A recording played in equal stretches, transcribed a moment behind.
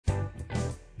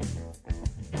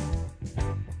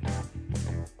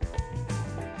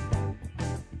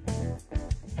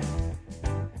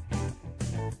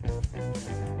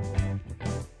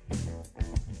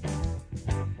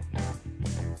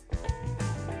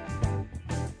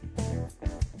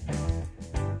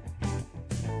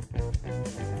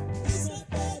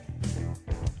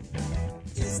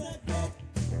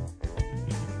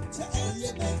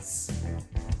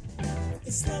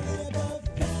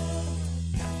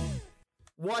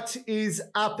What is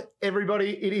up,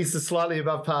 everybody? It is the Slightly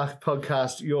Above Par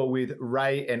podcast. You're with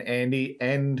Ray and Andy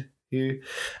and you.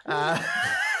 Hey,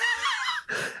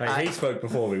 he spoke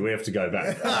before me. We have to go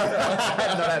back.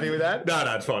 I'm not happy with that. No,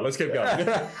 it's fine. Let's keep going.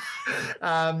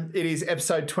 It is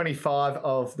episode 25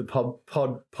 of the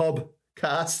podcast,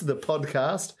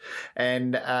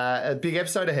 and a big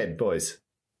episode ahead, boys.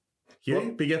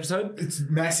 Hugh, big episode? It's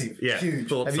massive. Yeah.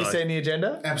 Huge. Have you seen the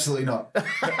agenda? Absolutely not.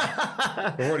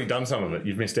 We've already done some of it.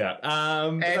 You've missed out.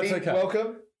 Andy, that's okay.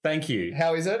 welcome. Thank you.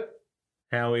 How is it?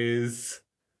 How is...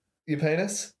 Your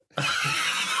penis?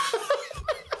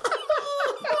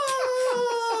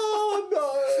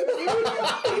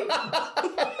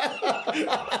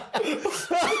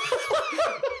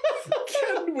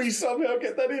 Can we somehow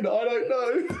get that in? I don't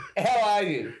know. How are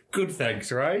you? Good,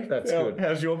 thanks, Ray. That's good.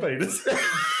 How's your penis?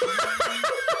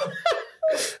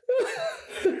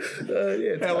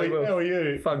 How are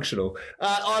you? Functional.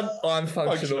 I'm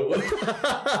functional.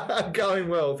 Going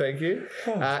well, thank you.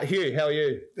 Hugh, how are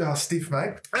you? Oh, stiff,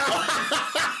 mate.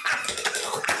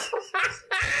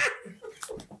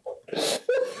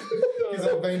 Because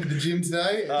I've been to the gym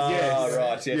today. Yes.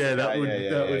 Right. Yes. Yeah, that would...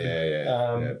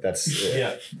 That's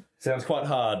Yeah. Sounds quite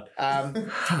hard.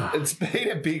 It's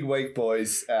been a big week,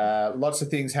 boys. Lots of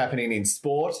things happening in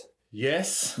sport.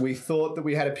 Yes. We thought that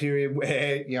we had a period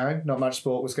where, not much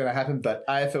sport was going to happen, but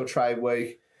AFL trade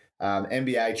week,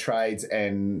 NBA trades,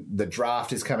 and the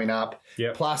draft is coming up.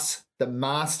 Yep. Plus the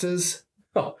Masters.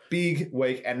 Oh, big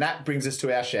week. And that brings us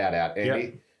to our shout out, Andy.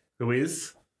 Yep. Who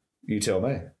is? You tell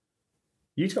me.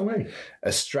 You tell me.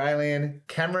 Australian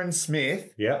Cameron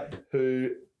Smith, Yep.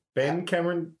 who... Ben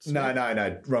Cameron Smith?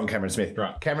 No, wrong Cameron Smith.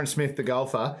 Right. Cameron Smith, the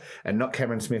golfer, and not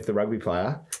Cameron Smith, the rugby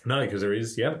player. No, because there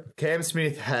is, yep. Cam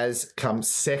Smith has come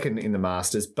second in the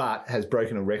Masters, but has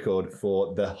broken a record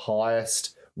for the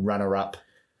highest runner-up.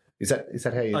 Is that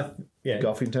how you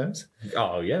golfing terms?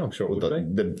 Oh, yeah, I'm sure it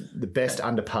would be. The best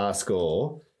under par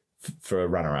score for a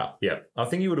runner-up. Yeah, I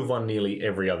think he would have won nearly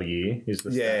every other year. Is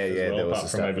the stat as well, there was apart a from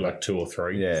stat. maybe like 2 or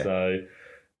 3. Yeah. So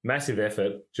massive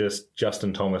effort. Just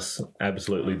Justin Thomas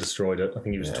absolutely destroyed it. I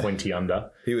think he was 20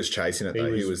 under. He was chasing it,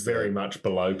 though. He was very much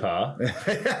below par.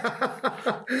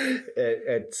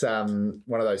 It's one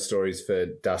of those stories for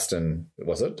Dustin.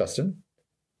 Was it Dustin?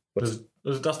 Was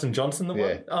it Dustin Johnson that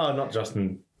won? Oh, not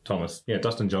Justin Thomas. Yeah,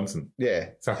 Dustin Johnson. Yeah.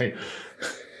 Sorry.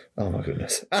 Oh, my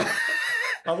goodness. I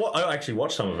actually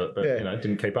watched some of it, but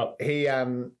didn't keep up. He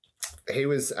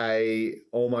was a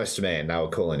almost man, they were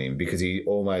calling him, because he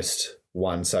almost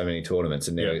won so many tournaments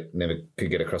and never could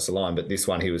get across the line. But this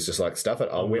one, he was just like, stuff it.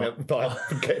 I'll win it by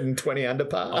getting 20 under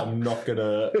par. I'm not going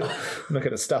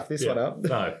to stuff this one up.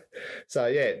 No. So,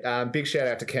 big shout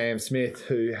out to Cam Smith,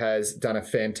 who has done a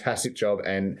fantastic job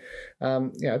and,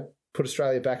 put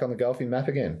Australia back on the golfing map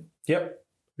again. Yep.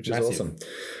 Which is awesome.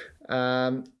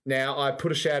 Now, I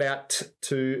put a shout out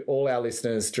to all our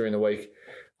listeners during the week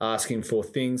asking for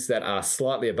things that are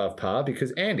slightly above par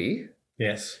because, Andy...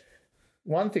 Yes.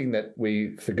 One thing that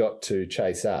we forgot to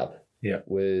chase up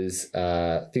was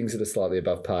things that are slightly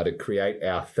above par to create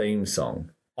our theme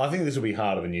song. I think this will be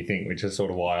harder than you think, which is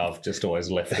sort of why I've just always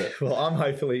left it. Well, I'm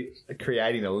hopefully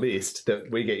creating a list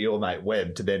that we get your mate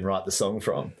Webb to then write the song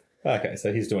from. Okay,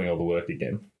 so he's doing all the work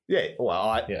again. Yeah,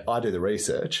 well, I do the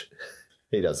research.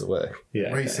 He does the work.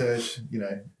 Yeah. Research,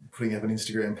 putting up an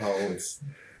Instagram poll. It's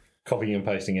copying and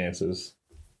pasting answers.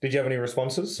 Did you have any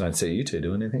responses? I don't see you two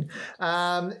do anything.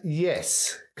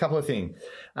 Yes, a couple of things.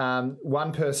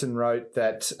 One person wrote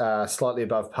that slightly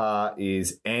above par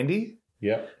is Andy.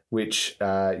 Yep. Which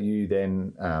you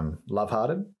then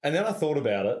love-hearted. And then I thought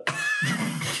about it.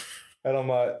 And I'm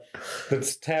like, the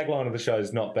tagline of the show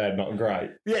is not bad, not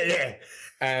great. Yeah.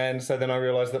 And so then I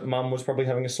realised that Mum was probably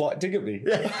having a slight dig at me.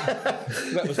 Yeah.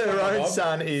 That was her own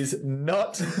son is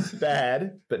not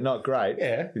bad, but not great.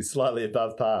 Yeah. He's slightly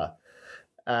above par.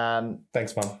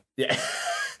 Thanks, Mum. Yeah.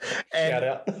 Shout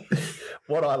out.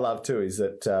 What I love too is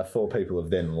that 4 people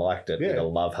have then liked it with a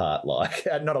love heart like.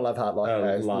 Not a love heart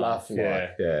like, laugh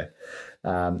like. Yeah.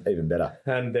 Even better.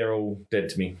 And they're all dead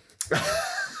to me.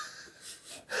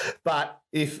 But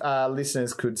if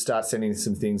listeners could start sending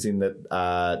some things in that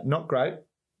are not great,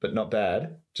 but not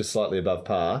bad, just slightly above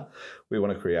par, we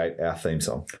want to create our theme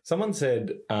song. Someone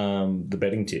said the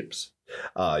betting tips.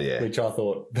 Oh, yeah. Which I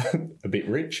thought a bit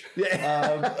rich.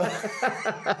 Yeah.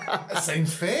 That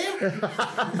seems fair.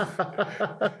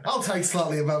 I'll take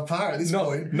slightly above par at this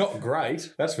point. Not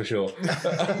great, that's for sure.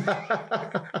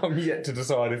 I'm yet to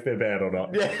decide if they're bad or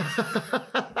not. Yeah.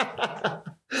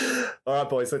 All right,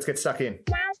 boys, let's get stuck in.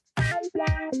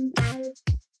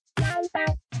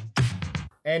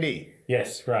 Andy,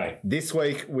 Yes, Ray. this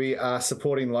week we are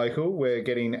supporting local. We're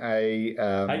getting a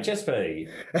HSB.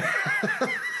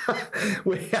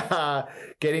 we are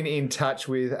getting in touch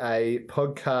with a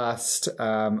podcast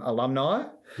alumni,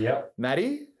 Yep.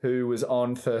 Maddie, who was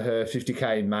on for her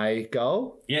 50K in May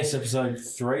goal. Yes, episode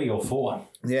 3 or 4.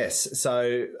 Yes,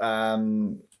 so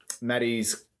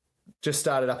Maddie's just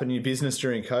started up a new business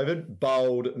during COVID.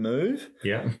 Bold move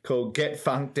Yeah. called Get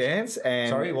Funked Dance. And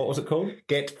Sorry, what was it called?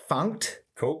 Get Funked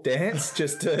Cool. Dance,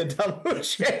 just to double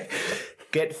check.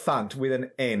 Get Funked with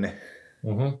an N.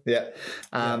 Mm-hmm. Yeah.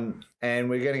 And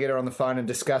we're going to get her on the phone and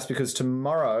discuss, because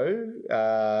tomorrow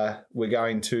we're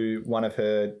going to one of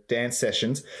her dance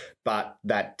sessions, but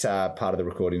that part of the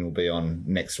recording will be on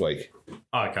next week.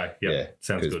 Oh, okay. Yep. Yeah.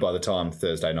 Sounds Because good. by the time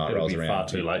Thursday night It'll rolls be around. far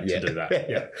too late to do that.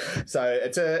 Yeah. So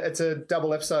it's a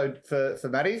double episode for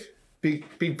Maddie.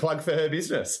 Big plug for her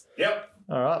business. Yep.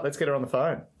 All right, let's get her on the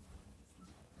phone.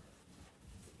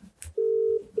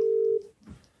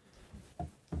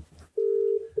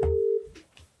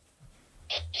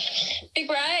 Big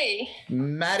Ray.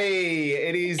 Maddie,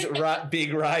 it is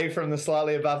Big Ray from the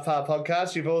Slightly Above Par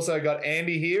podcast. You've also got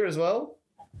Andy here as well.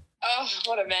 Oh,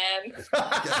 what a man.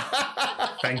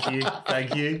 Thank you.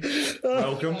 Thank you.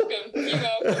 Welcome. Welcome. You're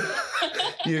welcome.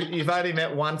 You've only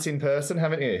met once in person,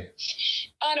 haven't you?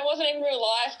 And it wasn't even real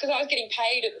life because I was getting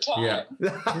paid at the time.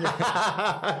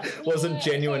 Yeah. Wasn't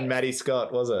genuine Maddie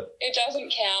Scott, was it? It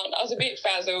doesn't count. I was a bit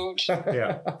frazzled.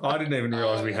 Yeah. I didn't even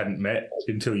realise we hadn't met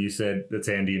until you said that's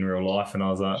Andy in real life, and I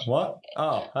was like, what?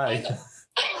 Oh, hey.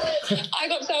 I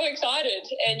got so excited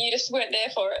and you just weren't there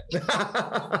for it.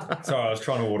 Sorry, I was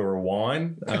trying to order a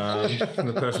wine. And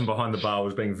the person behind the bar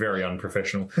was being very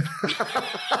unprofessional.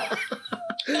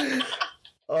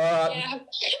 All right,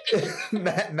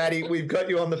 Yeah. Maddie, we've got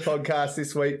you on the podcast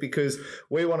this week because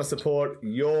we want to support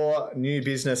your new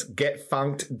business, Get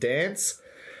Funked Dance.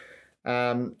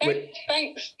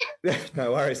 Thanks.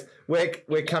 No worries.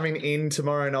 We're coming in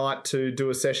tomorrow night to do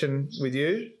a session with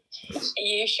you.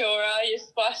 You sure are, you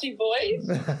spicy boys.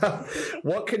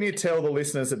 What can you tell the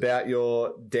listeners about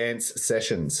your dance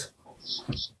sessions?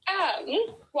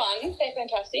 One, they're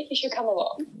fantastic. You should come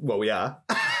along. Well, we are.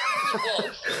 Well,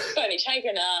 it's only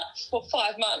taken for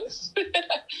 5 months.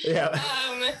 Yeah.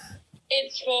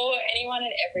 It's for anyone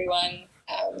and everyone.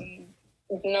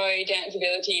 No dance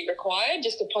ability required,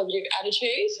 just a positive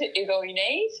attitude is all you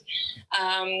need.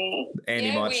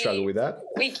 Andy might struggle with that.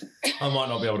 I might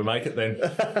not be able to make it then.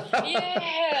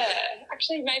 Yeah.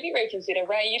 Actually, maybe reconsider.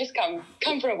 Ray, you just come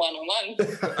for a one-on-one.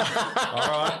 All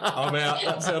right, I'm out.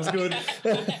 That sounds good.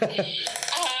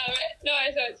 No,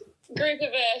 so it's a group of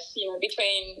us,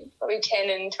 between probably 10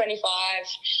 and 25,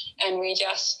 and we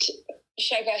just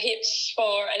shake our hips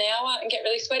for an hour and get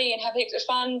really sweaty and have heaps of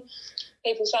fun.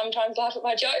 People sometimes laugh at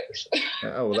my jokes,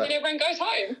 Oh, and then everyone goes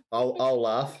home. I'll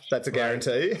laugh. That's a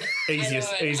guarantee.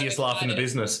 Easiest laugh in the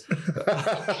business.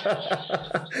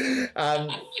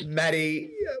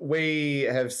 Maddie, we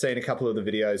have seen a couple of the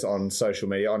videos on social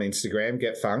media, on Instagram,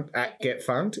 Get Funked, at Get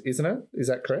Funked, isn't it? Is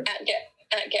that correct?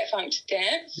 At Get Funked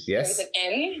Dance. Yes. There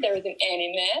is an N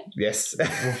in there. Yes.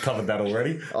 We've covered that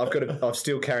already. I'm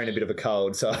still carrying a bit of a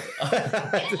cold, so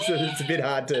it's a bit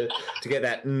hard to get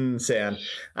that sound.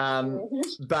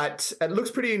 But it looks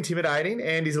pretty intimidating.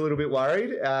 Andy's a little bit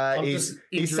worried. He's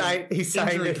saying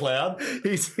that cloud.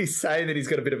 he's saying that he's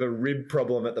got a bit of a rib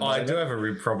problem at the moment. I do have a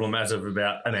rib problem as of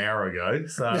about an hour ago,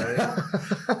 so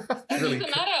It doesn't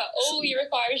matter. All you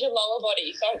require is your lower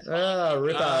body. So it's fine.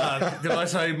 Ripper. did I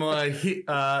say my hip?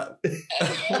 What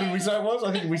did we say it was?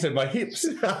 I think we said my hips.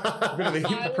 A bit of a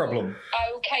hip problem.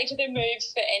 I will cater the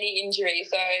moves for any injury.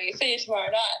 So see you tomorrow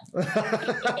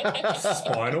night.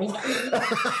 Spinal.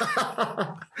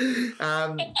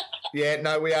 Yeah,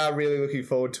 no, we are really looking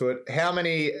forward to it. How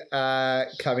many are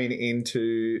coming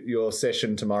into your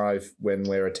session tomorrow when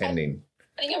we're attending?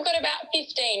 I think I've got about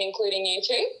 15, including you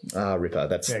two. Ripper,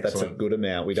 that's a Excellent. good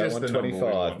amount. We don't Just want the number we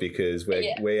 25 want. because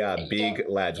Yeah. we are big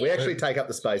lads. We actually take up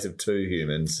the space of 2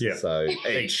 humans. Yeah. So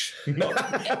each.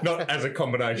 Not as a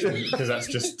combination, because that's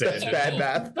just That's standard. bad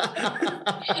math.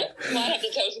 Might have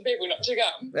to tell some people not to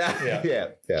come. Yeah.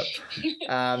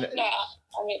 No,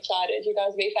 I'm excited. You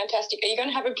guys will be fantastic. Are you going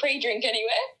to have a pre-drink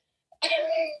anywhere?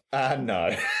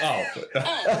 No.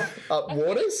 Oh,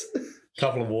 Waters?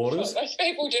 couple of waters. Most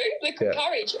people do. Look, Yeah.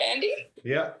 courage, Andy.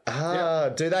 Yeah.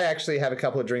 Do they actually have a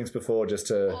couple of drinks before just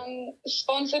to...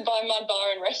 Sponsored by Mud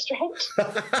Bar and Restaurant.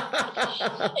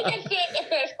 It gets the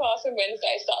first class on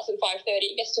Wednesday starts at 5:30.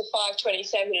 It gets to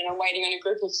 5:27 and I'm waiting on a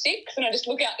group of 6 and I just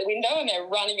look out the window and they're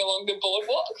running along the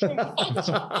boardwalk.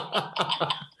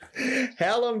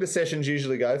 How long do sessions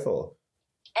usually go for?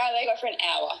 They go for an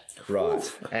hour.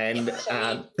 Right. And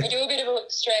So we do a bit of a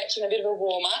stretch and a bit of a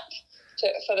warm-up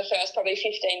for the first probably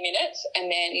 15 minutes,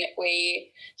 and then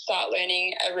we start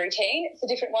learning a routine. It's a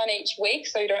different one each week,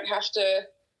 so you don't have to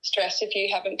stress if you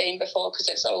haven't been before, because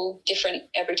it's all different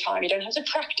every time. You don't have to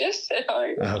practice at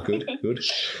home. oh, good.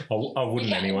 I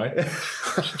wouldn't anyway.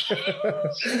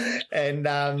 And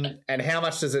how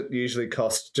much does it usually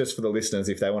cost, just for the listeners,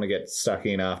 if they want to get stuck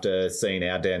in after seeing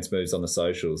our dance moves on the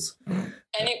socials?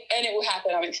 And it will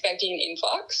happen. I'm expecting an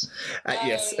influx.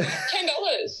 Yes.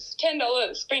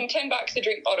 $10. Bring $10 a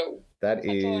drink bottle. That That's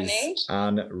all I is need.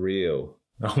 unreal.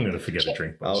 I'm going to forget a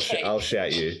drink. I'll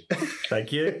shout you.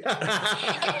 Thank you.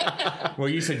 Well,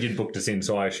 you said you'd booked us in,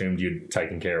 so I assumed you'd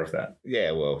taken care of that.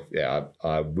 Yeah, well, yeah,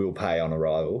 I will pay on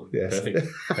arrival. Yes.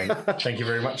 Perfect. Thank you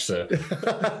very much, sir.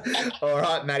 All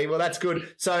right, Maddie. Well, that's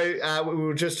good. So we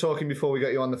were just talking before we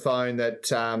got you on the phone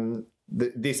that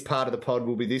this part of the pod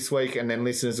will be this week, and then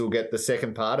listeners will get the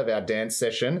second part of our dance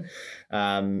session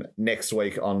next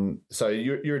week on. So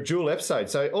you're a dual episode.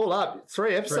 So all up,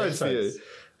 3 episodes for you.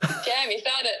 Damn, is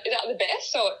that the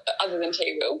best, or other than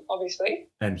T-Will, obviously?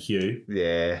 And Hugh.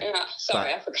 Yeah.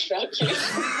 Sorry, I forgot about Hugh.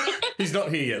 He's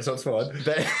not here yet, so it's fine.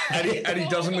 And he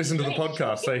doesn't listen to the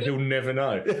podcast, so he'll never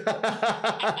know. And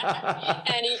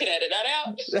you can edit that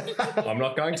out. I'm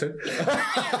not going to.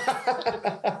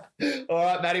 All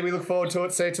right, Maddie, we look forward to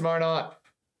it. See you tomorrow night.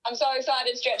 I'm so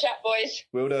excited. Stretch out, boys.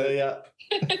 Will do. See ya.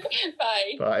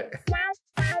 Bye. Bye.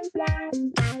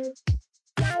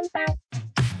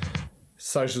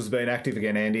 Social's been active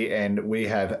again, Andy, and we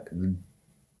have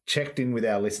checked in with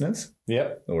our listeners.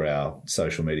 Yep. Or our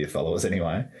social media followers,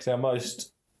 anyway. It's our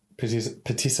most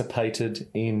participated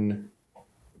in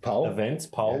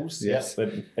polls. Yes.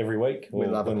 Yep, every week. We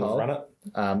love a when poll. we run it.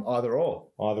 Either or.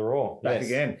 Either or. Back yes.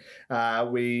 again.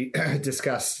 We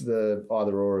discussed the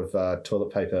either or of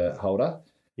toilet paper holder.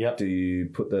 Yep. Do you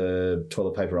put the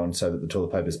toilet paper on so that the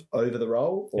toilet paper's over the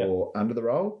roll or under the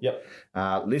roll? Yep.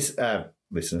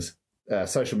 Listeners,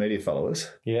 social media followers.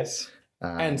 Yes.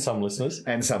 And some listeners.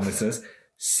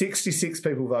 66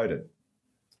 people voted.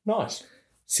 Nice.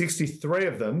 63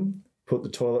 of them put the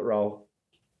toilet roll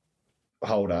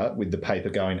holder with the paper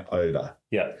going over.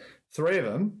 Yeah. 3 of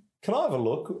them. Can I have a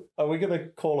look? Are we going to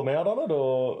call them out on it,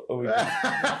 or are we?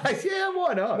 Yeah,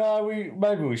 why not? No,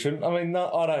 maybe we shouldn't. I mean,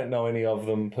 I don't know any of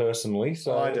them personally,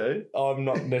 so I do. I'm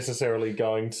not necessarily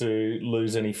going to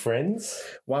lose any friends.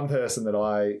 One person that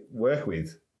I work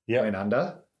with went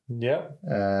under. Yep.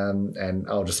 And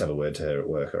I'll just have a word to her at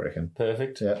work, I reckon.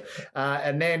 Perfect. Yeah.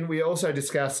 And then we also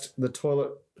discussed the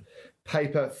toilet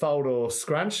paper fold or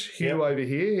scrunch. Hugh over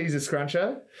here, he's a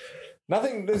scruncher.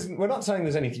 We're not saying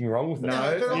there's anything wrong with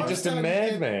that. No, you're just a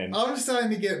madman. I'm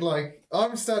starting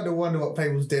to wonder what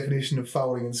people's definition of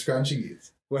folding and scrunching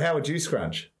is. Well, how would you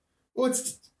scrunch? Well,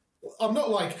 I'm not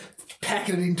like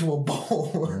packing it into a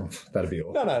bowl. That'd be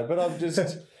awesome. No, but I'm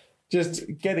just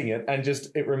getting it, and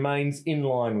it remains in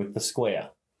line with the square.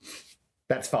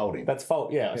 That's folding. That's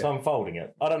fold. Yeah, so I'm folding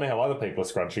it. I don't know how other people are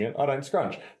scrunching it. I don't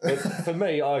scrunch. But for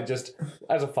me,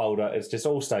 as a folder, it just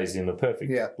all stays in the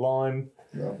perfect line.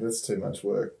 No, that's too much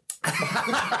work.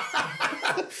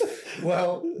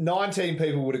 Well, 19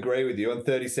 people would agree with you and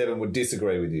 37 would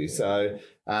disagree with you. So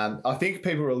I think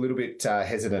people were a little bit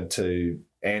hesitant to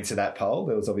answer that poll.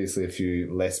 There was obviously a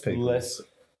few less people.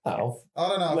 I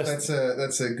don't know if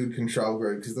that's a good control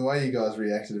group, because the way you guys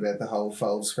reacted about the whole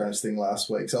fold scrunch thing last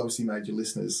week's obviously made your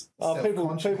listeners people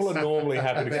are normally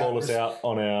happy to call us out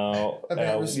on our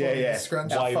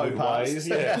scrunch wayward ways.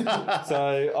 Yeah.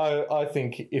 So I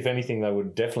think if anything, they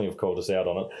would definitely have called us out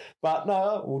on it. But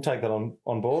no, we'll take that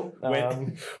on board.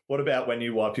 What about when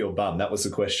you wipe your bum? That was the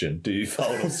question. Do you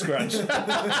fold or scrunch?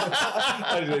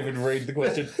 I didn't even read the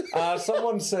question.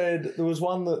 Someone said there was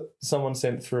one that someone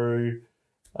sent through.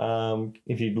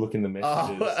 If you look in the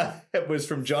messages, it was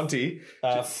from Jonty.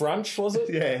 Frunch, was it?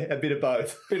 Yeah, a bit of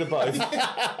both.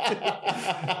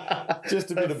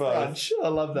 Just a bit of both. Frunch. I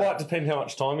love that. Might depend how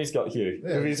much time he's got, Hugh.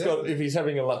 Yeah, if he's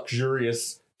having a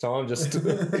luxurious time, just a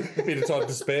bit of time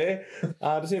to spare.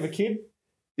 Does he have a kid?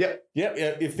 Yep.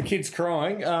 If the kid's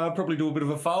crying, probably do a bit of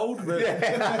a fold. But if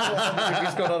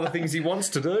he's got other things he wants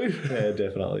to do, yeah,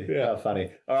 definitely. Yeah, funny.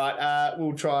 All right,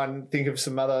 we'll try and think of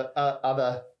some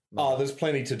other. There's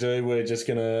plenty to do. We're just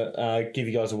going to give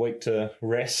you guys a week to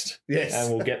rest. Yes. And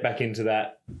we'll get back into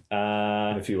that in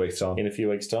a few weeks' time.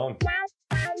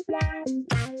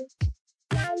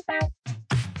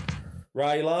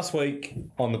 Ray, last week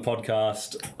on the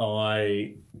podcast,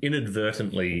 I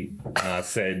inadvertently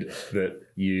said that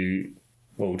we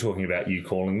were talking about you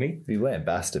calling me. You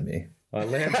lambasted me. No,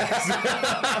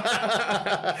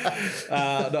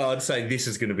 I'd say this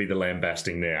is going to be the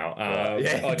lambasting now.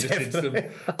 I just did some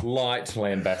light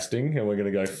lambasting, and we're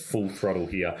going to go full throttle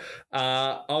here.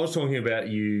 I was talking about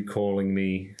you calling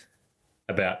me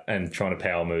about and trying to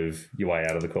power move your way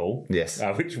out of the call. Yes.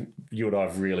 Which you and I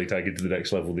have really taken to the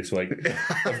next level this week.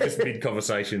 Of just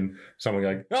mid-conversation, someone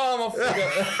going, "Oh, I'm off."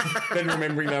 Then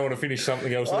remembering they want to finish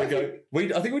something else. And they go,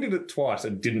 I think we did it twice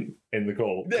and didn't end the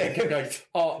call. Yeah. Kept going,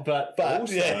 but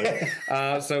also.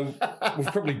 Yeah. So we've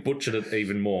probably butchered it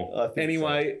even more.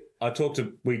 Anyway,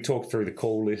 so. We talked through the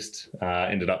call list.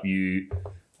 Ended up you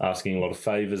asking a lot of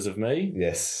favours of me.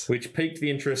 Yes. Which piqued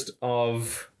the interest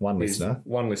of one listener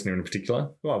in particular,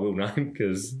 who I will name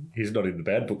because he's not in the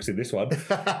bad books in this one.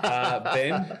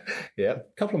 Ben. Yeah. A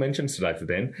couple of mentions today for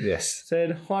Ben. Yes.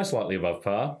 Said, hi, slightly above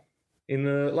par. In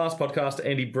the last podcast,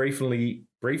 Andy briefly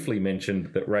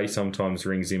mentioned that Ray sometimes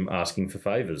rings him asking for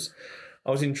favours.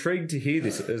 I was intrigued to hear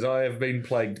this as I have been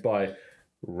plagued by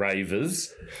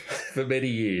ravers for many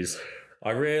years.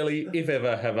 I rarely, if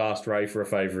ever, have asked Ray for a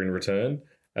favour in return,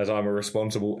 as I'm a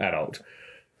responsible adult.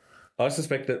 I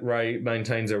suspect that Ray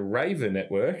maintains a raver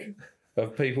network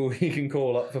of people he can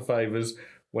call up for favours.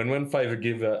 When one favour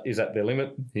giver is at their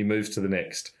limit, he moves to the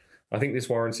next. I think this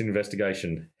warrants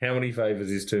investigation. How many favours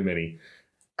is too many?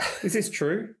 Is this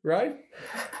true, Ray?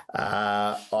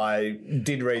 I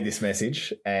did read this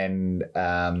message and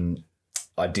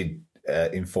I did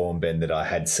inform Ben that I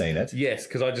had seen it. Yes,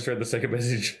 because I just read the second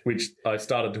message, which I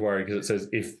started to worry because it says,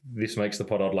 if this makes the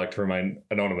pod, I'd like to remain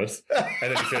anonymous. And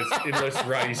then it says, unless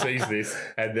Ray sees this,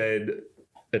 and then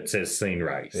it says seen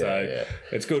Ray. So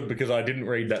It's good because I didn't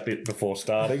read that bit before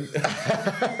starting.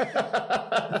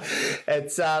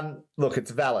 It's look,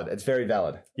 it's valid. It's very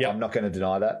valid. Yep. I'm not going to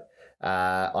deny that.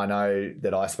 I know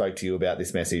that I spoke to you about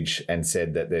this message and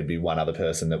said that there'd be one other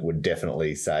person that would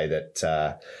definitely say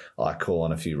that I call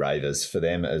on a few ravers for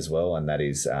them as well, and that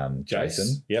is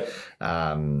Jason. Yep.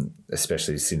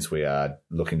 Especially since we are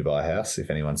looking to buy a house,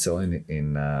 if anyone's selling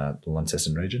in the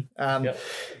Launceston region.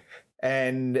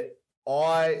 And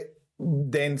I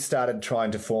then started trying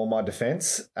to form my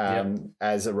defence.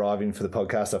 As arriving for the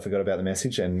podcast, I forgot about the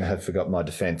message and have forgotten my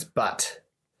defence, but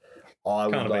I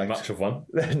Can't would have been much of one.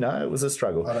 No, it was a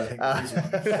struggle. I don't think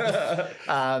it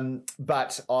is.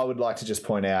 But I would like to just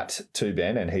point out to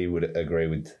Ben, and he would agree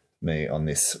with me on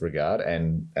this regard,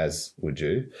 and as would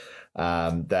you,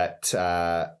 that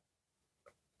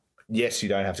yes, you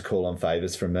don't have to call on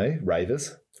favours from me,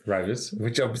 ravers,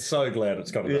 which I'm so glad it's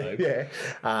got a name. Yeah.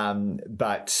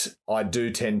 But I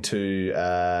do tend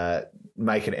to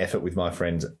make an effort with my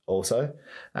friends also.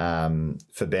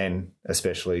 For Ben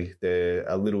especially, there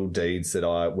are little deeds that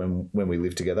when we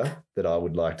live together, that I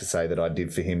would like to say that I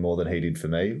did for him more than he did for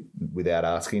me without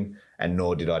asking, and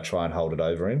nor did I try and hold it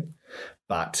over him.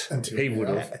 But he would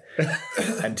have.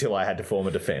 Until I had to form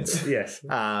a defence. Yes.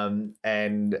 And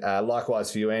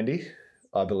likewise for you, Andy.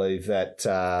 I believe that,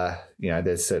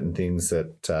 there's certain things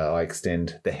that I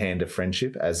extend the hand of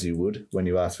friendship, as you would when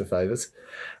you ask for favours,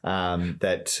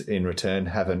 that in return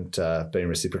haven't been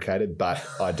reciprocated, but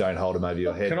I don't hold them over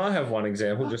your head. Can I have one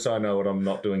example, just so I know what I'm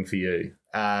not doing for you?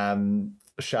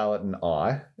 Charlotte and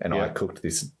I cooked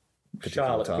this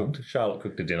particular time. Charlotte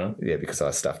cooked a dinner. Yeah, because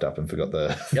I stuffed up and forgot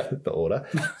the order.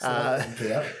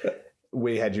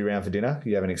 We had you round for dinner.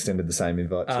 You haven't extended the same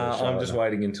invite to Charlotte. I'm just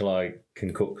waiting until I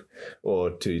can cook. Or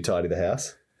to tidy the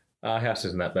house. House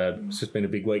isn't that bad. It's just been a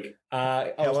big week.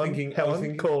 I was thinking,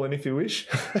 call in if you wish.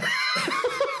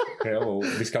 Yeah, well,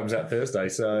 this comes out Thursday,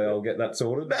 so I'll get that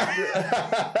sorted.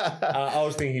 I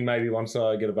was thinking maybe once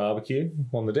I get a barbecue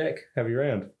on the deck, have you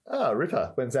round. Oh,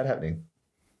 ripper. When's that happening?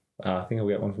 I think I'll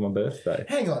get one for my birthday.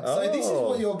 Hang on. So this is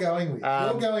what you're going with.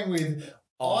 You're going with...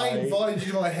 I invited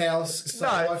you to my house, so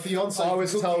my fiance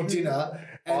was told dinner,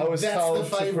 and I was that's told the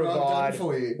favour I've done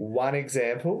for you. One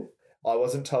example. I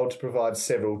wasn't told to provide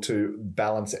several to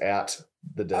balance out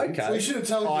the deeds. Okay. We should have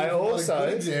told you a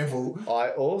good example. I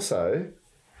also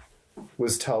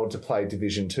was told to play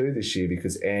Division 2 this year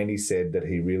because Andy said that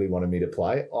he really wanted me to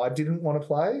play. I didn't want to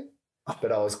play,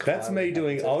 but I was That's me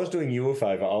doing... I was doing you a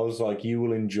favour. I was like, you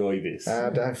will enjoy this.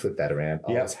 Don't flip that around.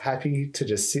 I was happy to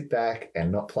just sit back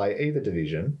and not play either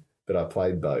division, but I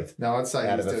played both. No, I'd say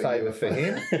out of a favour for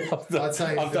him. I'd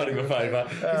say I've done him a favour.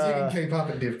 Because you can keep up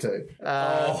at Div 2.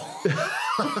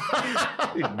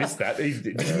 He missed that. He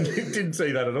didn't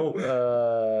see that at all.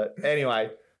 Anyway...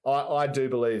 I do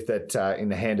believe that in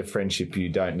the hand of friendship, you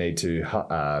don't need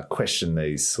to question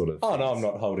these sort of... Oh, no, I'm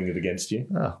not holding it against you.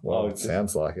 Oh, well, it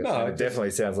sounds like it. No, it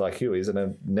definitely sounds like Huey's, and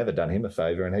I've never done him a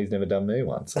favour, and he's never done me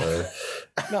one. So,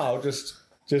 no,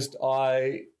 just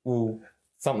I will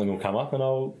something will come up and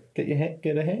I'll get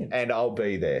a hand. And I'll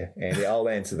be there, Andy. I'll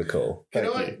answer the call. Can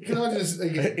I just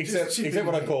again, Except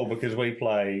when I call, because we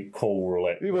play call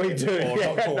roulette. We do. Or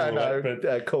not call roulette,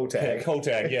 but call tag. yeah, call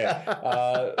tag,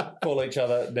 yeah. Call each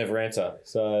other, never answer.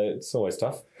 So it's always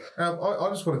tough. I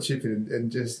just want to chip in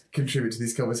and just contribute to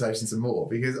this conversation some more,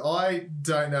 because I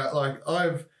don't know. Like,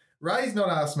 Ray's not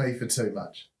asked me for too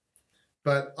much,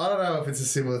 but I don't know if it's a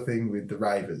similar thing with the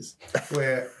Ravers,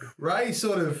 where Ray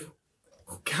sort of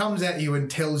comes at you and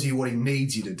tells you what he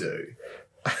needs you to do.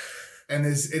 And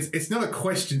it's not a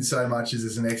question so much as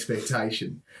it's an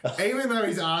expectation. Even though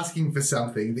he's asking for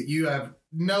something that you have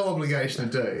no obligation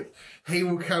to do, he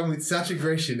will come with such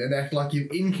aggression and act like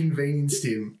you've inconvenienced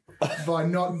him by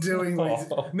not doing what he's...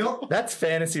 That's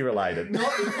fantasy related. This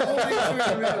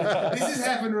has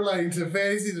happened relating to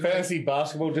fantasy. Fantasy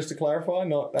basketball, just to clarify,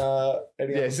 not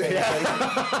any Yes. other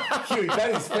Huey,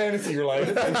 that is fantasy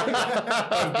related.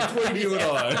 Between you and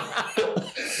I.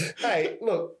 Hey,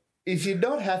 look, if you're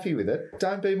not happy with it,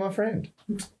 don't be my friend.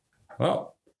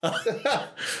 Well,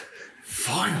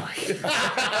 finally.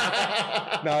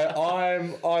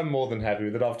 No, I'm more than happy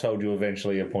with it. I've told you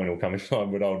eventually a point will come in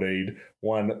time when I'll need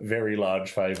one very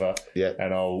large favour,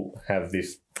 and I'll have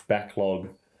this backlog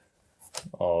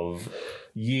of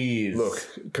years.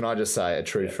 Look, can I just say a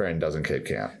true friend doesn't keep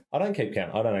count? I don't keep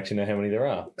count. I don't actually know how many there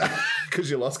are. Because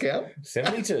you lost count?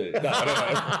 72. No,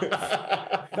 I don't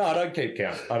know. No, I don't keep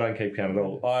count. I don't keep count at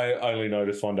all. I only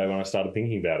noticed one day when I started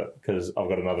thinking about it, because I've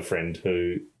got another friend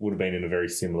who would have been in a very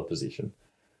similar position.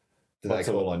 Do they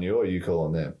call on you or you call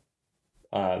on them?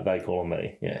 They call on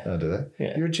me, yeah. Oh, do they?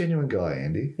 Yeah. You're a genuine guy,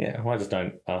 Andy. Yeah, I just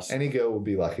don't ask. Any girl would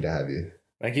be lucky to have you.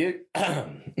 Thank you.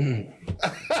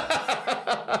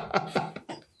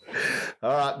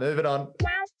 All right, moving on.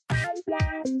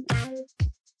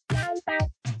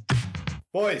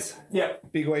 Boys,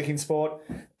 big week in sport.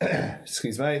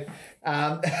 Excuse me.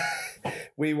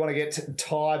 We want to get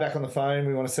Ty back on the phone.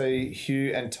 We want to see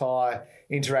Hugh and Ty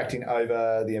interacting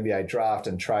over the NBA draft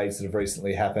and trades that have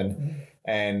recently happened.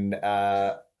 And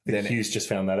then Hugh's just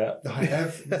found that out. I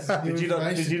have. Did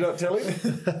you not tell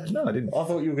him? No, I didn't. I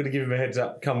thought you were going to give him a heads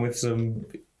up. Come with some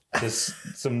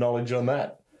knowledge on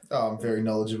that. Oh, I'm very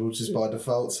knowledgeable just by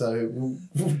default, so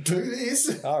we'll do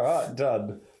this. All right,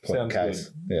 done. Point case.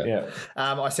 Good. Yeah.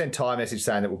 I sent Ty a message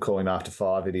saying that we'll call him after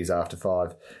 5. It is after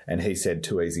 5. And he said,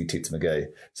 too easy, Tits McGee.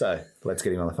 So let's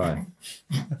get him on the phone.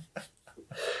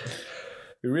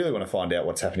 We really want to find out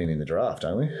what's happening in the draft,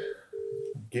 don't we?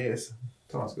 Guess.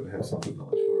 Ty's got to have some good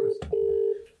knowledge for us.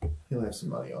 He'll have some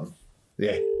money on.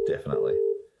 Yeah, definitely.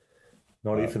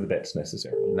 Not here for the bets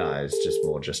necessarily. No, it's just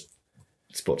more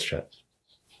sports chat.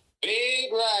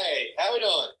 Big Ray, how we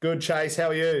doing? Good, Chase. How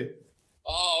are you?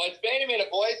 Oh, it's been a minute,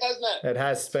 boys, hasn't it? It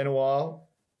has been a while.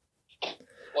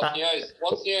 What's news?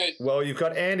 What's news? Well, you've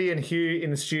got Andy and Hugh in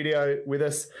the studio with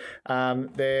us.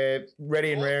 They're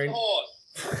ready and raring.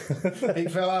 Horse.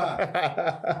 Big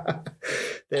fella. How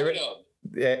we doing?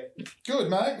 Yeah.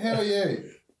 Good, mate. How are you?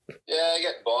 Yeah,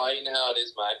 getting by. You know how it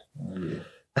is, mate.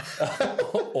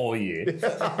 All year.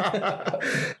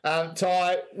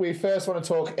 Ty, we first want to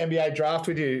talk NBA draft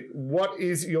with you. What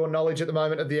is your knowledge at the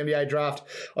moment of the NBA draft?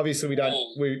 Obviously, we don't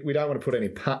want to put any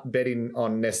betting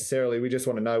on necessarily. We just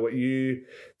want to know what you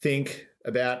think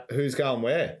about who's going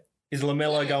where. Is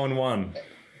LaMelo going 1?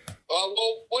 Well,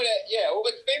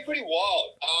 it's been pretty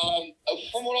wild.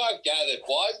 From what I've gathered,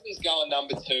 Wiseman's going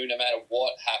number 2 no matter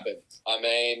what happens. I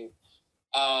mean,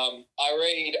 I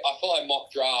follow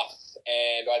mock drafts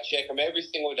and I check them every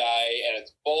single day, and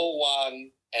it's Ball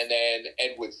 1 and then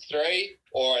Edwards 3,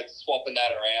 or it's swapping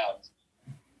that around.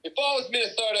 If I was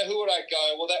Minnesota, who would I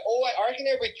go? Well, I reckon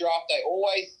every draft they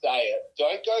always say it.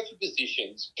 Don't go for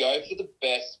positions. Go for the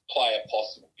best player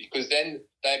possible, because then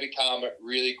they become a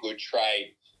really good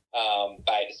trade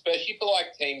bait, especially for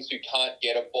like teams who can't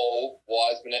get a Ball,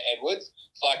 Wiseman, and Edwards.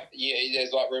 It's like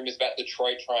there's like rumors about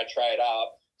Detroit trying to trade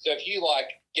up. So if you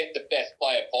get the best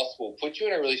player possible, put you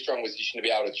in a really strong position to be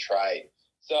able to trade.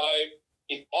 So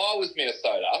if I was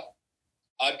Minnesota,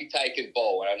 I'd be taking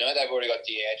Ball, and I know they've already got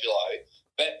D'Angelo,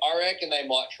 but I reckon they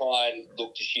might try and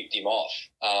look to shift him off.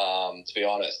 To be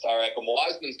honest, I reckon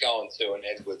Wiseman's going 2 and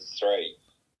Edwards 3.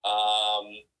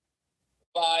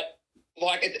 But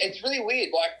it's really weird.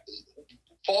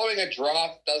 Following a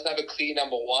draft doesn't have a clear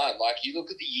number 1. You look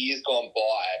at the years gone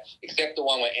by, except the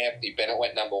one where Anthony Bennett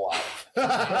went number 1. Mate,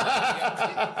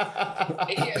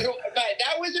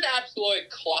 that was an absolute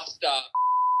cluster.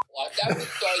 That was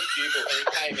so stupid when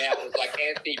it came out. It was like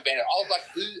Anthony Bennett. I was like,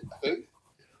 who?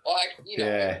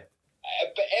 Yeah.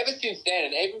 But ever since then,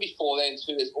 and even before then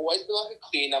too, there's always been a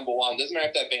clear number 1. Doesn't matter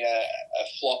if they've been a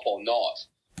flop or not.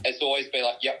 it's always been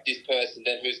like, yep, this person,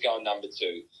 then who's going number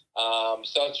 2.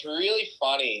 So it's really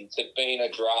funny to be in a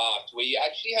draft where you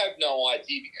actually have no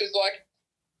idea because, like,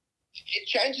 it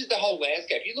changes the whole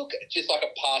landscape. You look at just like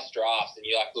a past drafts and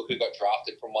you like, look who got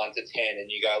drafted from 1 to 10 and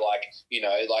you go like, you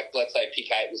know, like let's say pick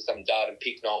 8 was some dud and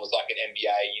pick 9 was like an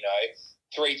NBA, you know,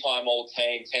 3-time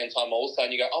All-Team, 10-time All-Star,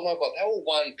 and you go, oh my God, they were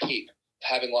one pick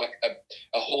having like a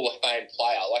Hall of Fame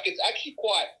player. Like it's actually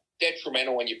quite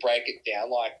detrimental when you break it down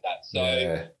like that.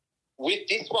 So with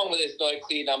this one where there's no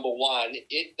clear number 1,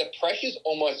 the pressure's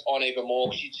almost on even more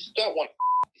because you just don't want to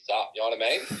this up, you know what I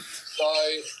mean? So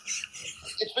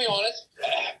to be honest,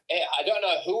 I don't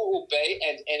know who it will be,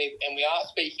 and we are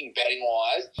speaking betting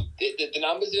wise. The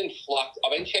numbers are in flux.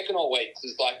 I've been checking all week.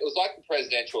 It was like the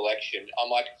presidential election. I'm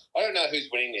like, I don't know who's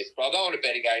winning this, but I'll go on a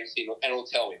betting agency and it'll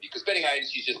tell me because betting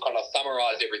agencies just kind of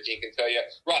summarise everything and tell you,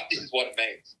 right, this is what it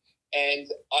means. And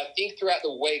I think throughout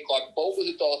the week, like Bolt was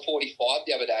 $1.45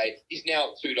 the other day, he's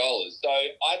now at $2. So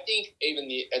I think even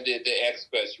the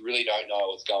experts really don't know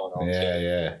what's going on.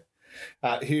 Yeah.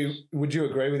 Hugh, would you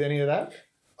agree with any of that?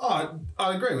 Oh,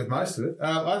 I agree with most of it.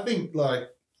 I think, like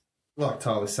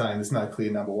Tyler was saying, there's no clear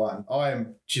number 1. I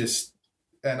am just,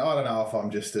 and I don't know if I'm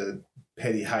just a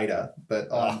petty hater,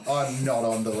 but I'm not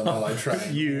on the LaMelo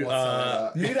train. You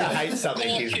don't hate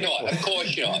something. Of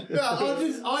course you're not.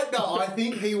 I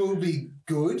think he will be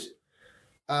good.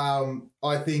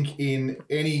 I think in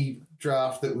any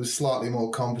draft that was slightly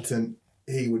more competent,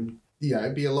 he would,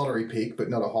 be a lottery pick, but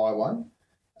not a high one.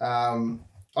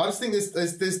 I just think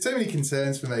there's too many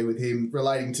concerns for me with him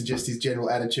relating to just his general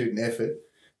attitude and effort,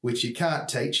 which you can't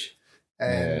teach,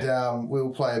 and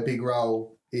will play a big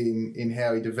role in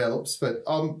how he develops. But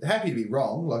I'm happy to be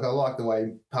wrong. Like, I like the way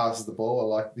he passes the ball. I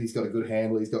like he's got a good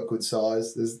handle. He's got good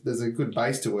size. There's a good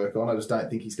base to work on. I just don't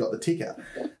think he's got the ticker.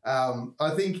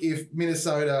 I think if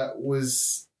Minnesota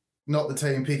was not the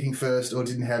team picking first or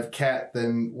didn't have Cat,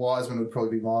 then Wiseman would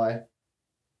probably be my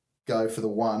go for the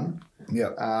 1.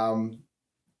 Yeah.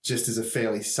 Just as a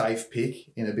fairly safe pick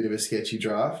in a bit of a sketchy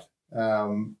draft.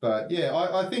 But, yeah,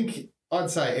 I think I'd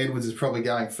say Edwards is probably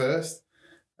going first,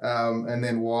 and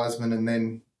then Wiseman, and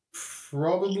then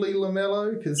probably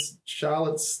LaMelo because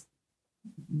Charlotte's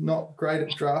not great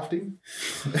at drafting.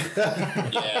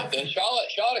 Yeah, then Charlotte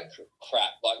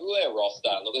crap. Like, look at their roster,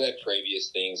 look at their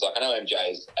previous things. Like, I know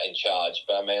MJ's in charge,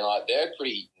 but I mean, like, they're a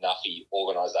pretty nuffy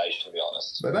organisation, to be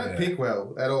honest. They don't pick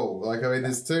well at all. Like, I mean,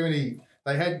 there's too many.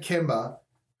 They had Kemba,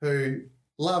 who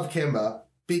love Kemba,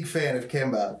 big fan of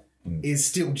Kemba, is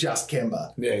still just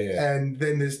Kemba. Yeah. And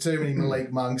then there's too many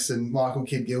Malik Monks and Michael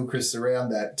Kidd-Gilchrist around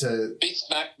that to... Big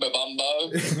smack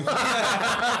Mbumbo.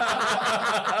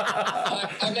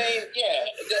 I mean, yeah,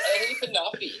 he's a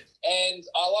nuffy. And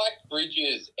I like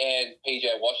Bridges and PJ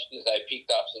Washington they picked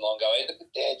up so long ago, but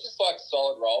they're just like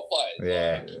solid role players.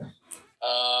 Yeah.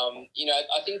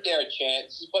 I think they're a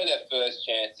chance. This is probably their first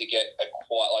chance to get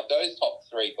like those top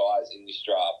 3 guys in this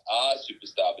draft are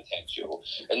superstar potential,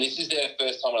 and this is their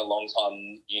first time in a long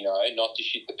time. Not to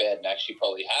shit the bed and actually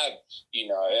probably have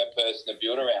a person to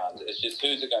build around. It's just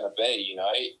who's it going to be,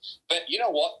 But you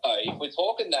know what though, if we're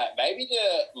talking that, maybe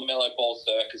the LaMelo Ball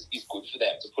circus is good for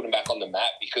them to put him back on the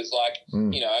map because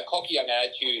a cocky young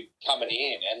attitude coming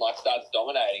in and like starts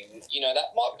dominating.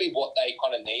 That might be what they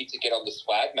kind of need to get on the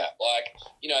swag map. Like,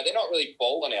 they're not really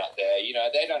balling out there.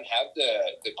 They don't have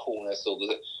the coolness or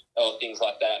things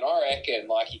like that. And I reckon,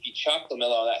 like, if you chuck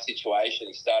LaMelo in that situation,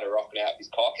 he started rocking out his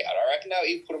cock out, I reckon that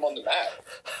he'd put him on the map.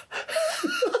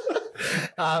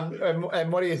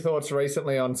 And what are your thoughts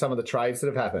recently on some of the trades that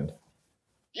have happened?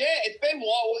 Yeah, it's been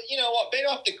wild. You know what? Been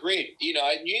off the grid.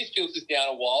 News filters down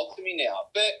a while to me now.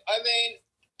 But, I mean,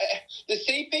 the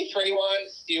CP3 one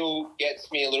still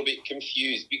gets me a little bit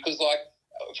confused because, like,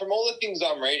 from all the things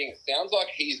I'm reading, it sounds like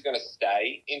he's going to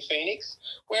stay in Phoenix,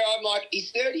 where I'm like, he's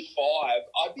 35.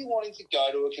 I'd be wanting to go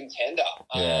to a contender.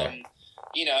 Yeah.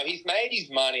 He's made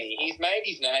his money. He's made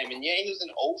his name. And, yeah, he was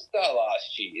an all-star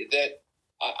last year. That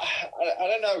I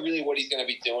don't know really what he's going to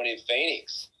be doing in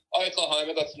Phoenix.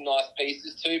 Oklahoma got some nice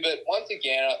pieces too. But once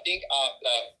again, I think after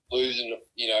losing,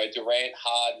 Durant,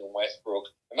 Harden and Westbrook,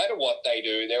 no matter what they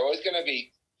do, they're always going to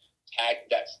be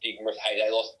tagged that stigma of, hey, they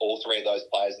lost all 3 of those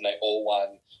players and they all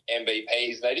won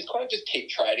MVPs. And they just kind of just keep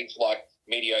trading for, like,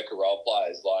 mediocre role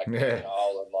players like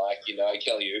Noel and, like,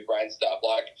 Kelly Oubre and stuff.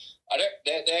 Like,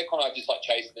 they're kind of just, like,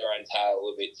 chasing their own tail a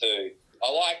little bit too.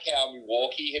 I like how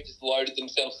Milwaukee have just loaded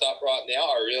themselves up right now.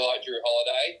 I really like Drew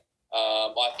Holiday.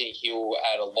 I think he'll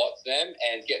add a lot to them,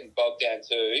 and getting Bogdan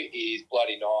too is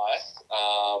bloody nice.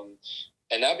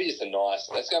 And that'd be just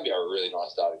that's going to be a really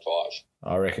nice starting 5.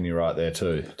 I reckon you're right there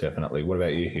too, definitely. What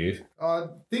about you, Hugh? I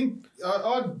think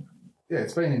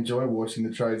it's been enjoyable watching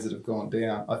the trades that have gone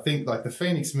down. I think like the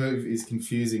Phoenix move is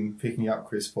confusing picking up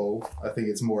Chris Paul. I think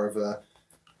it's more of a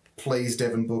please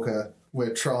Devin Booker,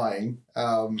 we're trying,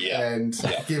 and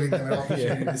giving them an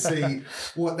opportunity to see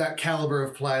what that caliber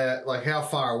of player, like how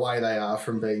far away they are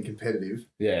from being competitive.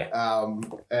 Yeah.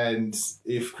 And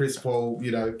if Chris Paul,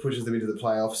 pushes them into the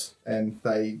playoffs and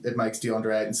it makes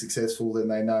DeAndre Ayton successful, then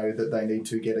they know that they need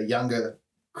to get a younger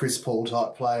Chris Paul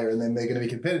type player, and then they're going to be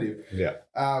competitive. Yeah.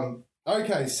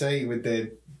 OKC with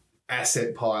their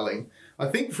asset piling. I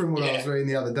think from what I was reading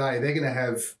the other day, they're going to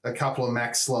have a couple of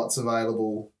max slots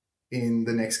available in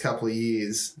the next couple of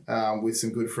years with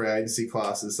some good free agency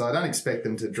classes. So I don't expect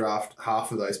them to draft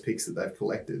half of those picks that they've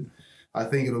collected. I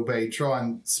think it'll be try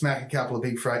and smack a couple of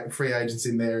big free agents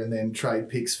in there and then trade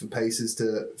picks for pieces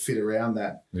to fit around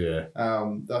that. Yeah.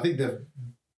 I think they've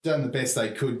done the best they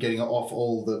could getting off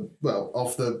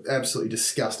off the absolutely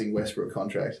disgusting Westbrook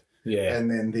contract. Yeah. And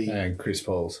then and Chris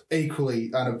Paul's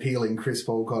equally unappealing Chris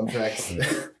Paul contracts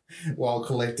while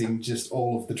collecting just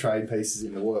all of the trade pieces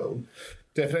in the world.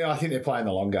 Definitely. I think they're playing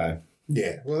the long game.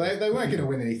 Yeah. Well, they weren't going to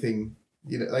win anything.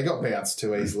 They got bounced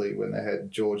too easily when they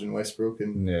had George and Westbrook,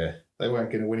 and they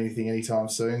weren't going to win anything anytime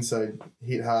soon. So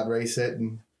hit hard reset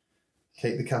and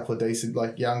keep the couple of decent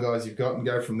young guys you've got and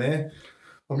go from there.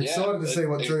 I'm excited to see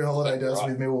what Drew Holiday does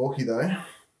with Milwaukee, though.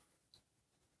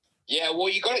 Yeah, well,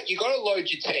 you got to load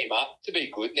your team up to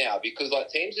be good now, because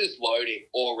teams are just loading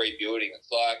or rebuilding. It's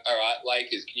like, all right,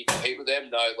 Lakers, can you compete with them?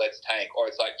 No, let's tank. Or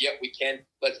it's like, yep, we can.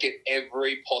 Let's get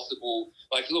every possible.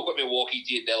 You look what Milwaukee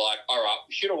did. They're like, all right,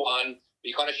 we should have won.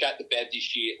 We kind of shat the bed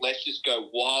this year. Let's just go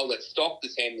wild. Let's stop the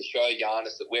team to show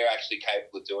Giannis that we're actually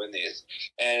capable of doing this.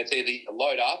 And it's either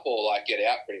load up or get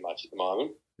out pretty much at the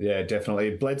moment. Yeah,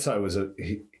 definitely. Bledsoe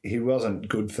he wasn't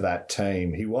good for that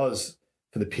team. He was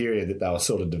for the period that they were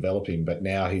sort of developing, but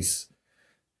now he's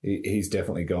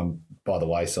definitely gone by the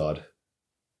wayside.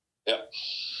 Yep.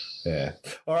 Yeah.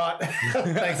 All right.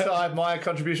 Thanks, Ty. My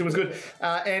contribution was good.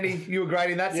 Andy, you were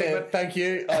great in that segment. Thank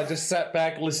you. I just sat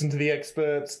back, listened to the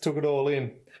experts, took it all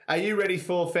in. Are you ready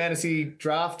for fantasy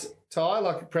draft, Ty,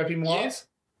 prepping wise?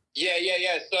 Yeah.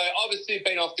 So obviously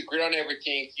been off the grid on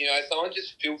everything, someone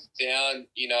just filters down,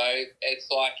 it's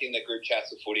like in the group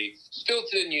chats of footy, just filter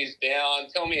the news down,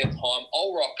 tell me a time,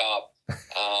 I'll rock up.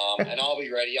 And I'll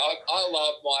be ready. I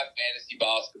love my fantasy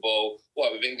basketball.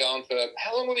 We've been going for...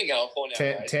 How long have we been going for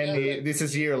now? 10 years. This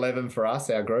is year 11 for us,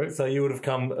 our group. So you would have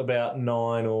come about 8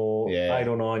 or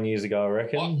 9 years ago, I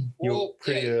reckon. You're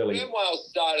pretty early. When Wales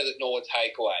started at Norwood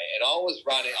Takeaway, and I was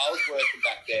working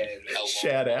back there.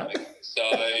 Shout out. So,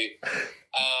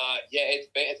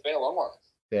 it's been a long one.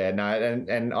 Yeah, no,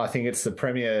 and I think it's the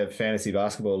premier fantasy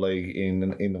basketball league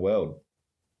in the world.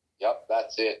 Yep,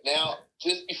 that's it. Now,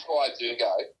 just before I do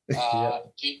go,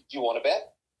 do you want to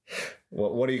bet?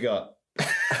 What do you got?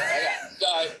 Okay, so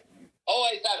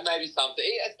always have maybe something.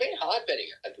 It's been hard betting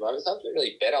at the moment. Something to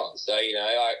really bet on. So,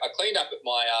 I cleaned up at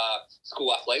my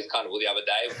school athletics carnival the other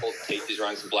day with all the teachers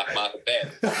running some black market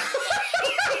bets.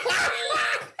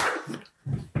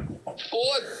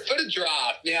 For the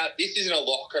draft, now, this isn't a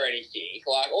lock or anything.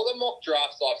 All the mock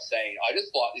drafts I've seen, I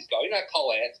just like this guy.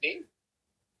 Cole Anthony?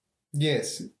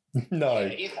 Yes. No.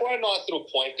 Yeah, he's quite a nice little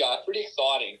point guard, pretty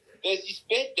exciting. There's this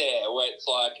bet there where it's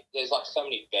there's so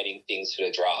many betting things for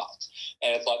the draft.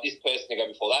 And it's this person to go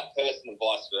before that person and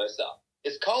vice versa.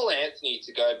 It's Cole Anthony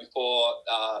to go before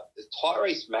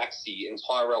Tyrese Maxey and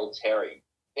Tyrell Terry.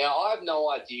 Now, I have no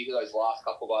idea who those last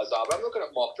couple of guys are, but I'm looking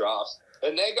at mock drafts,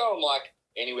 and they're going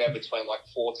anywhere between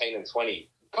 14 and 20.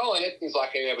 Cole Anthony's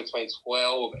anywhere between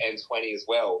 12 and 20 as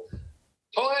well.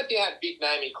 Cole Anthony had a big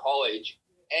name in college,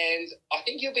 and I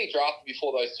think he'll be drafted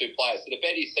before those two players. So the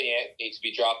bet is C. Anthony to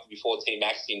be drafted before T.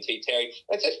 Maxey and T. Terry.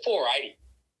 That's at 480.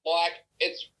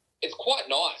 It's quite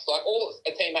nice. All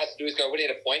a team has to do is go, we need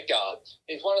a point guard.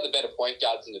 He's one of the better point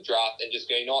guards in the draft, and just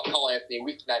go, Cole Anthony,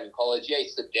 with name in college, he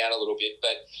slipped down a little bit,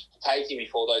 but to take him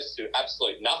before those two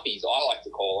absolute nuppies, I like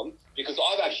to call them, because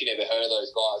I've actually never heard of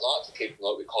those guys. I like to keep them a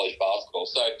little bit college basketball.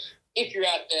 So if you're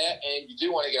out there and you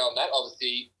do want to get on that,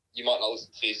 obviously you might not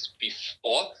listen to this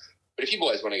before, but if you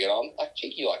boys want to get on,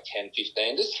 cheeky 10,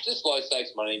 15, just low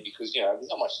stakes money, because, there's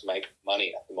not much to make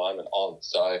money at the moment on.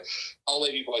 So I'll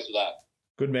leave you boys with that.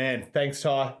 Good man. Thanks, Ty.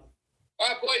 All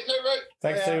right, boys, no root.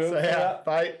 Thanks, Sue.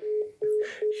 Bye.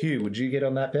 Hugh, would you get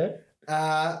on that bet?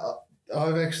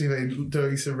 I've actually been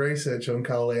doing some research on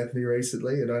Cole Anthony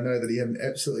recently, and I know that he had an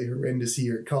absolutely horrendous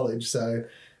year at college, so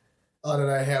I don't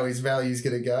know how his value's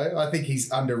going to go. I think he's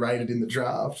underrated in the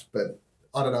draft, but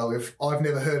I don't know if I've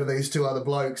never heard of these two other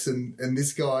blokes, and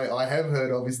this guy I have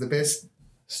heard of is the best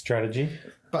strategy.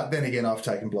 But then again, I've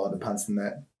taken blinder punts than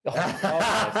that Oh,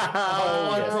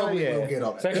 I yes. probably yeah. will get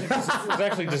on It's it.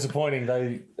 actually disappointing.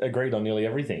 They agreed on nearly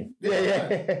everything.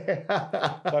 Yeah.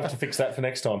 I'll have to fix that for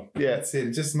next time. Yeah. That's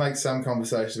it. Just make some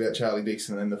conversation about Charlie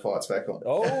Dixon and then the fight's back on.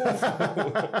 Oh.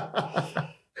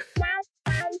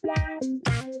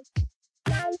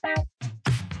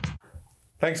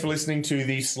 Thanks for listening to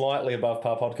the Slightly Above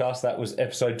Par podcast. That was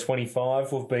episode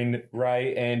 25. We've been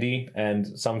Ray, Andy,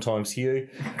 and sometimes Hugh.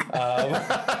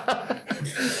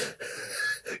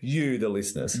 You, the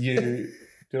listeners.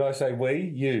 Did I say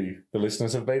we? You, the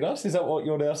listeners, have beat us? Is that what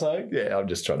you're now saying? Yeah, I'm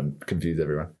just trying to confuse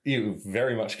everyone. You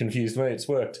very much confused me. It's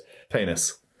worked.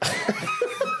 Penis.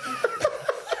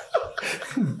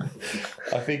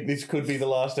 I think this could be the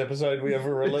last episode we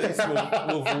ever release.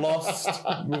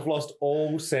 We've lost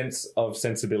all sense of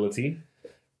sensibility.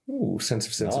 Ooh, sense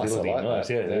of sensibility. Nice, I like Nice.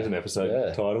 that. Yeah, there's an episode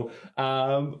title.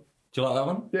 Do you like that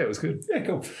one? Yeah, it was good. Yeah,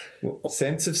 cool.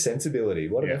 Sense of sensibility.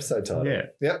 What an Yeah. episode title. Yeah.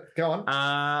 Yep, go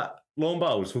on. Lawn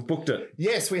Bowls. We've booked it.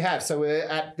 Yes, we have. So we're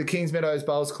at the Kings Meadows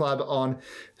Bowls Club on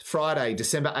Friday,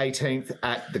 December 18th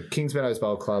at the Kings Meadows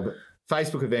Bowl Club.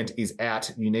 Facebook event is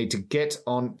out. You need to get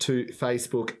onto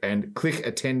Facebook and click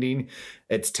attending.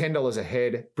 It's $10 a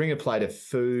head. Bring a plate of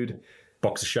food,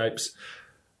 Box of shapes.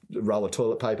 roll of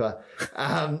toilet paper,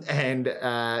 and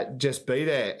just be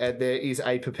there. There is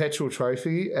a perpetual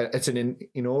trophy. It's an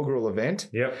inaugural event.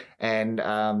 Yep. And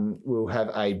we'll have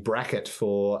a bracket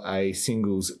for a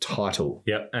singles title.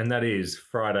 Yep. And that is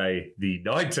Friday the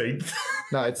 19th.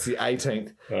 No, it's the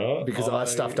 18th because I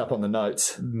stuffed up on the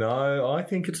notes. No, I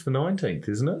think it's the 19th,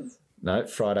 isn't it? No,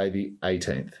 Friday the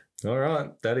 18th. All right.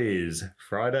 That is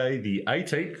Friday the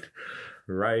 18th.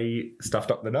 Ray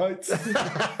stuffed up the notes.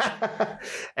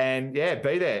 And yeah,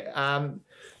 be there.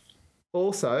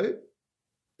 Also,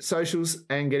 socials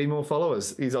and getting more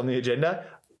followers is on the agenda.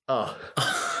 Oh,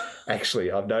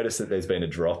 actually, I've noticed that there's been a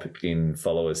drop in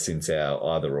followers since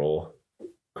our either or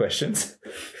questions.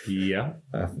 Yeah.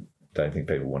 Don't think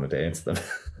people wanted to answer them.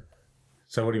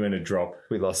 So what do you mean a drop?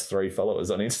 We lost 3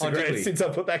 followers on Instagram did we? since I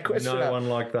put that question No up. one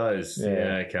liked those. Yeah.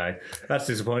 Yeah, okay. That's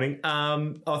disappointing.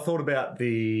 I thought about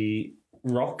the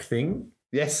rock thing.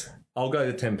 Yes. I'll go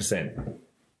to 10%.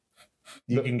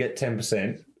 You can get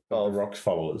 10% of the rock's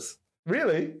followers.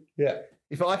 Really? Yeah.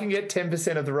 If I can get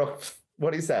 10% of the rock,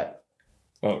 what is that?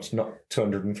 Oh, it's not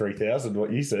 203,000,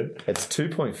 what you said. It's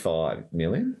 2.5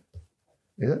 million.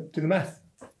 Is it? Do the math.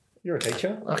 You're a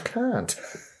teacher. I can't.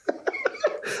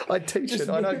 I teach it.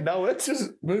 I don't know it.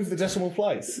 Just move the decimal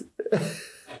place.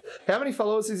 How many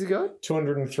followers has he got?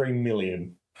 203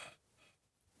 million.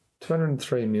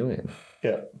 203 million.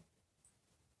 Yeah. Are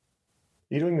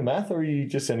you doing the math or are you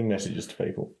just sending messages to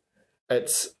people?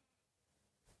 It's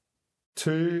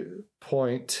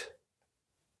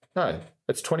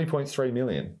 20.3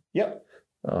 million. Yep.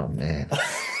 Oh, man.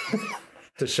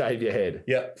 To shave your head.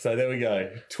 Yep. So there we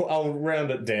go. I'll round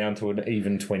it down to an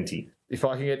even 20. If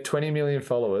I can get 20 million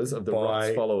followers of the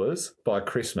Rock's followers by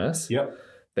Christmas, Yep.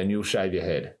 then you'll shave your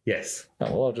head. Yes.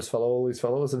 Oh, well, I'll just follow all these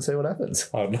followers and see what happens.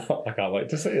 I can't wait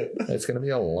to see it. It's going to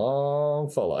be a long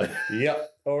follow. Yep.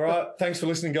 All right. Thanks for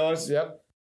listening, guys. Yep.